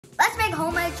Let's make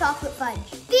homemade chocolate fudge.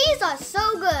 These are so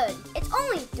good. It's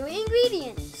only 3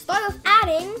 ingredients. Start with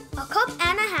adding 1.5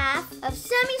 cups of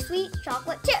semi-sweet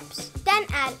chocolate chips. Then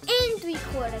add in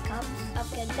 3/4 cups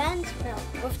of condensed milk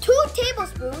with 2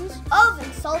 tablespoons of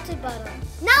unsalted butter.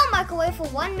 Now microwave for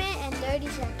 1 minute and 30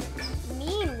 seconds.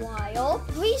 Meanwhile,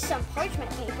 grease some parchment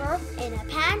paper in a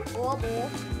pan or bowl.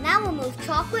 Now remove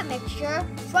chocolate mixture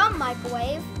from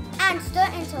microwave and stir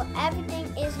until everything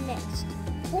is mixed.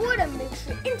 Pour the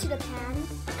mixture into the pan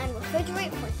and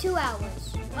refrigerate for 2 hours.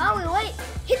 While we wait,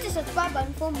 hit the subscribe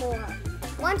button for more.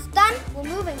 Once done,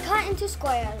 remove and cut into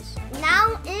squares.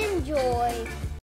 Now enjoy!